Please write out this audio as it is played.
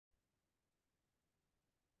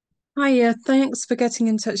Hiya, thanks for getting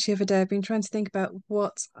in touch the other day. I've been trying to think about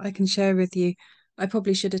what I can share with you. I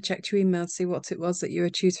probably should have checked your email to see what it was that you were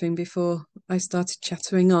tutoring before I started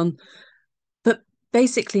chattering on. But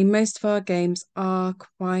basically, most of our games are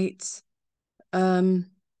quite, um,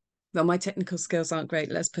 well, my technical skills aren't great,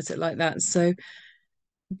 let's put it like that. So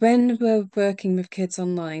when we're working with kids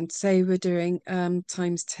online, say we're doing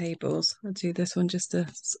times tables, I'll do this one just to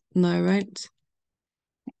know, right?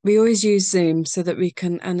 We always use Zoom so that we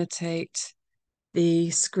can annotate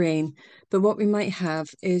the screen. But what we might have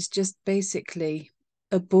is just basically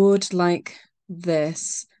a board like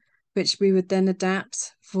this, which we would then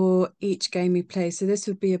adapt for each game we play. So this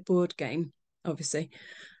would be a board game, obviously.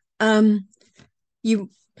 Um, you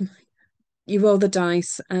you roll the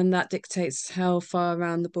dice, and that dictates how far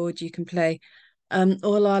around the board you can play.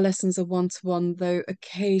 All our lessons are one to one, though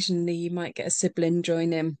occasionally you might get a sibling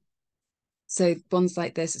join in. So ones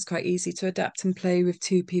like this, it's quite easy to adapt and play with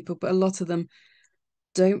two people, but a lot of them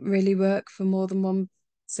don't really work for more than one,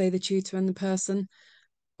 say the tutor and the person,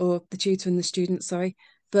 or the tutor and the student, sorry.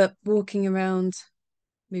 But walking around,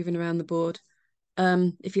 moving around the board,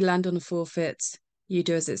 if you land on a forfeit, you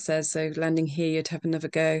do as it says. So landing here, you'd have another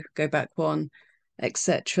go back one,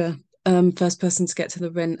 etc. First person to get to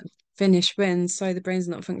the finish wins. Sorry, the brain's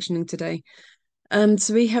not functioning today.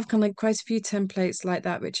 So we have kind of like quite a few templates like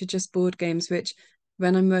that, which are just board games, which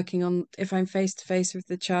when I'm working on, if I'm face to face with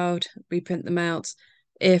the child, we print them out.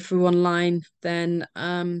 If we're online, then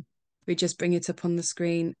we just bring it up on the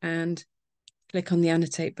screen and click on the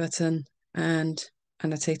annotate button and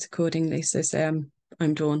annotate accordingly. So say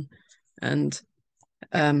I'm Dawn and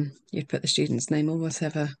you'd put the student's name or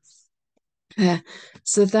whatever. Yeah.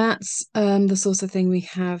 So that's the sort of thing we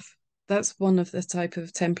have. That's one of the type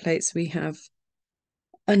of templates we have.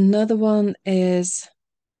 Another one is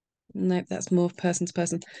nope, that's more person to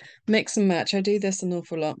person. Mix and match. I do this an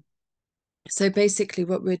awful lot. So basically,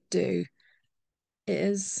 what we'd do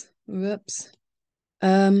is, whoops,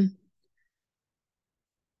 um,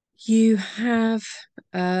 you have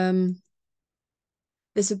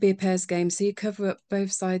this would be a pairs game. So you cover up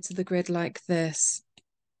both sides of the grid like this.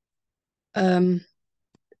 Um,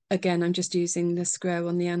 again, I'm just using the square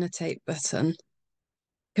on the annotate button.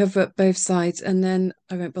 Cover up both sides, and then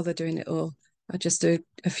I won't bother doing it all. I'll just do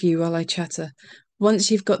a few while I chatter. Once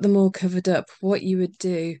you've got them all covered up, what you would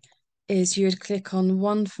do is you would click on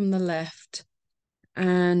one from the left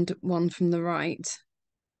and one from the right.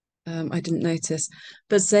 I didn't notice,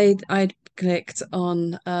 but say I'd clicked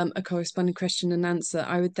on a corresponding question and answer,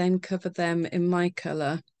 I would then cover them in my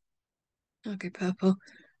colour. I'll go purple.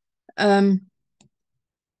 Um,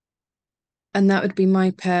 and that would be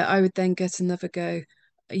my pair. I would then get another go.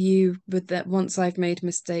 You would that once I've made a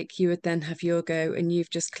mistake, you would then have your go, and you've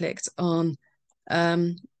just clicked on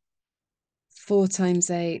um 4 times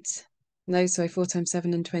 8. No, sorry, 4 times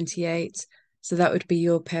 7 and 28. So that would be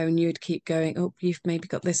your pair, and you would keep going. Oh, you've maybe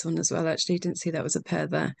got this one as well. Actually, didn't see that was a pair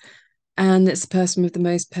there. And it's the person with the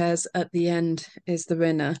most pairs at the end is the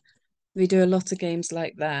winner. We do a lot of games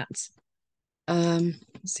like that. Let's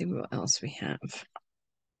see what else we have.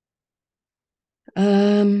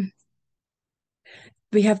 Um,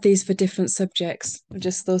 we have these for different subjects. I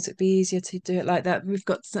just thought it'd be easier to do it like that. We've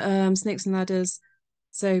got snakes and ladders,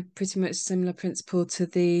 so pretty much similar principle to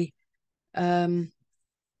the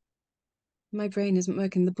my brain isn't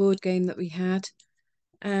working, the board game that we had.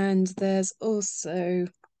 And there's also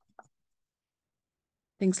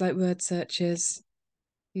things like word searches,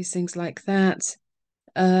 use things like that.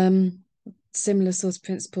 Um, Similar sort of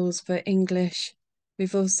principles for English.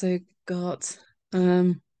 We've also got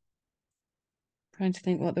trying to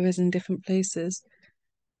think what there is in different places.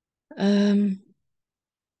 Um,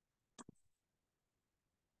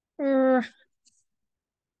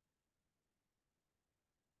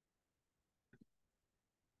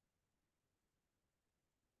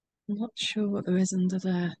 I'm not sure what there is under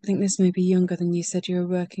there. I think this may be younger than you said you were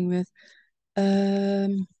working with.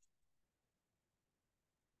 Um,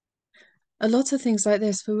 a lot of things like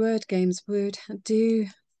this for word games would do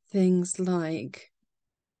things like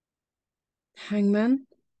hangman.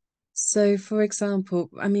 So, for example,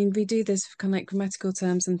 I mean, we do this for kind of like grammatical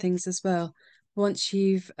terms and things as well. Once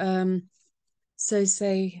you've, so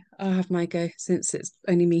say I'll have my go since it's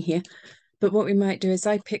only me here. But what we might do is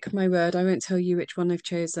I pick my word. I won't tell you which one I've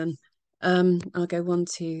chosen. I'll go 1,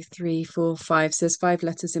 2, 3, 4, 5. So there's 5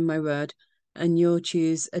 letters in my word, and you'll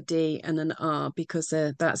choose a D and an R because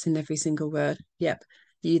that's in every single word. Yep.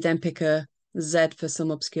 You then pick a Z for some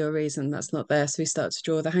obscure reason that's not there. So we start to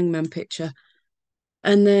draw the hangman picture.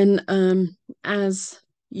 And then as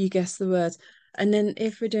you guess the word, and then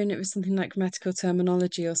if we're doing it with something like grammatical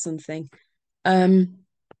terminology or something, um,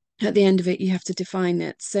 at the end of it, you have to define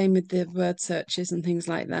it. Same with the word searches and things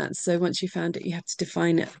like that. So once you found it, you have to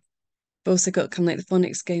define it. I've also got kind of like the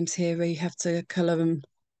phonics games here where you have to colour and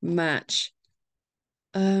match.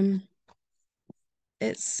 Um,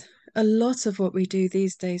 it's a lot of what we do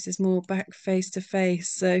these days is more back face to face.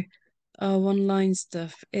 So our online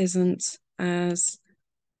stuff isn't as,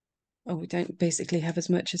 oh, we don't basically have as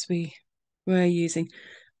much as we were using.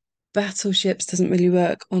 Battleships doesn't really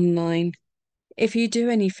work online. If you do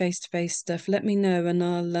any face to face stuff, let me know and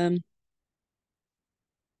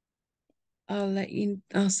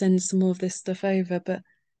I'll send some more of this stuff over. But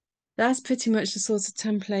that's pretty much the sort of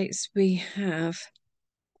templates we have.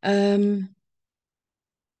 Um,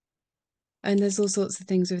 and there's all sorts of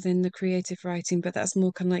things within the creative writing, but that's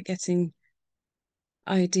more kind of like getting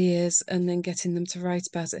ideas and then getting them to write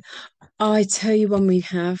about it. I tell you one we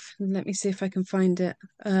have. Let me see if I can find it.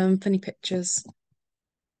 Funny pictures.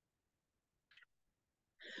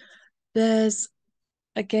 There's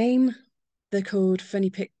a game they're called Funny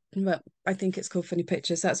Pic. Well, I think it's called Funny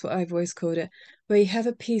Pictures. That's what I've always called it. Where you have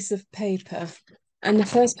a piece of paper, and the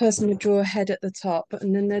first person would draw a head at the top,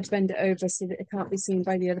 and then they'd bend it over so that it can't be seen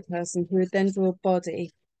by the other person, who would then draw a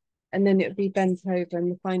body, and then it would be bent over,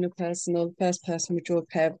 and the final person or the first person would draw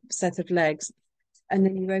a set of legs, and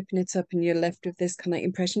then you open it up, and you're left with this kind of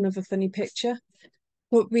impression of a funny picture.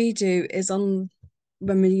 What we do is on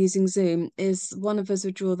when we're using Zoom is one of us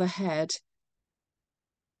would draw the head.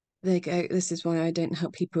 There you go. This is why I don't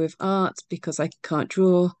help people with art because I can't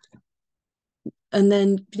draw. And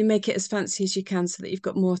then you make it as fancy as you can so that you've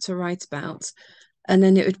got more to write about. And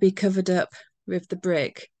then it would be covered up with the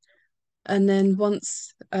brick. And then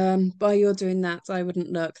once, while you're doing that, I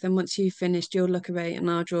wouldn't look. Then once you've finished, you'll look away and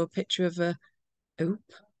I'll draw a picture of oh,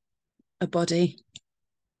 a body.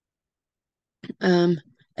 Um,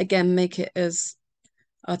 Again, make it as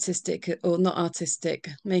artistic or not artistic,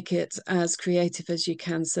 make it as creative as you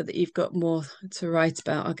can so that you've got more to write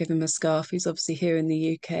about. I'll give him a scarf. He's obviously here in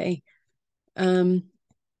the UK. Um,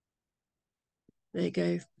 there you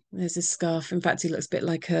go. There's his scarf. In fact, he looks a bit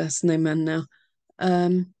like a snowman now.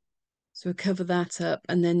 Um, so we'll cover that up,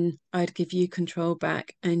 and then I'd give you control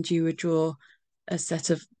back, and you would draw a set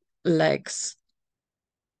of legs.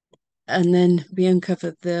 And then we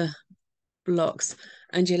uncover the blocks,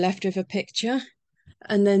 and you're left with a picture.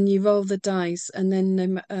 And then you roll the dice, and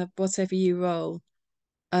then whatever you roll,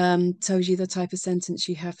 tells you the type of sentence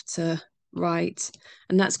you have to write.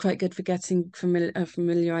 And that's quite good for getting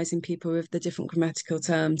familiarizing people with the different grammatical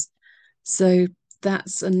terms. So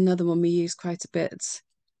that's another one we use quite a bit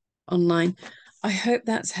online. I hope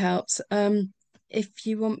that's helped. If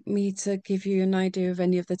you want me to give you an idea of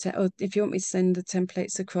any of or if you want me to send the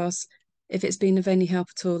templates across, if it's been of any help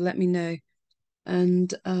at all, let me know.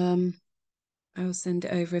 And I will send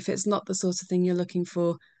it over. If it's not the sort of thing you're looking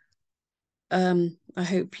for, I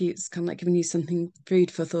hope it's kind of like giving you something food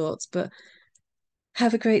for thoughts. But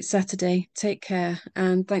have a great Saturday. Take care,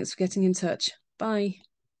 and thanks for getting in touch. Bye.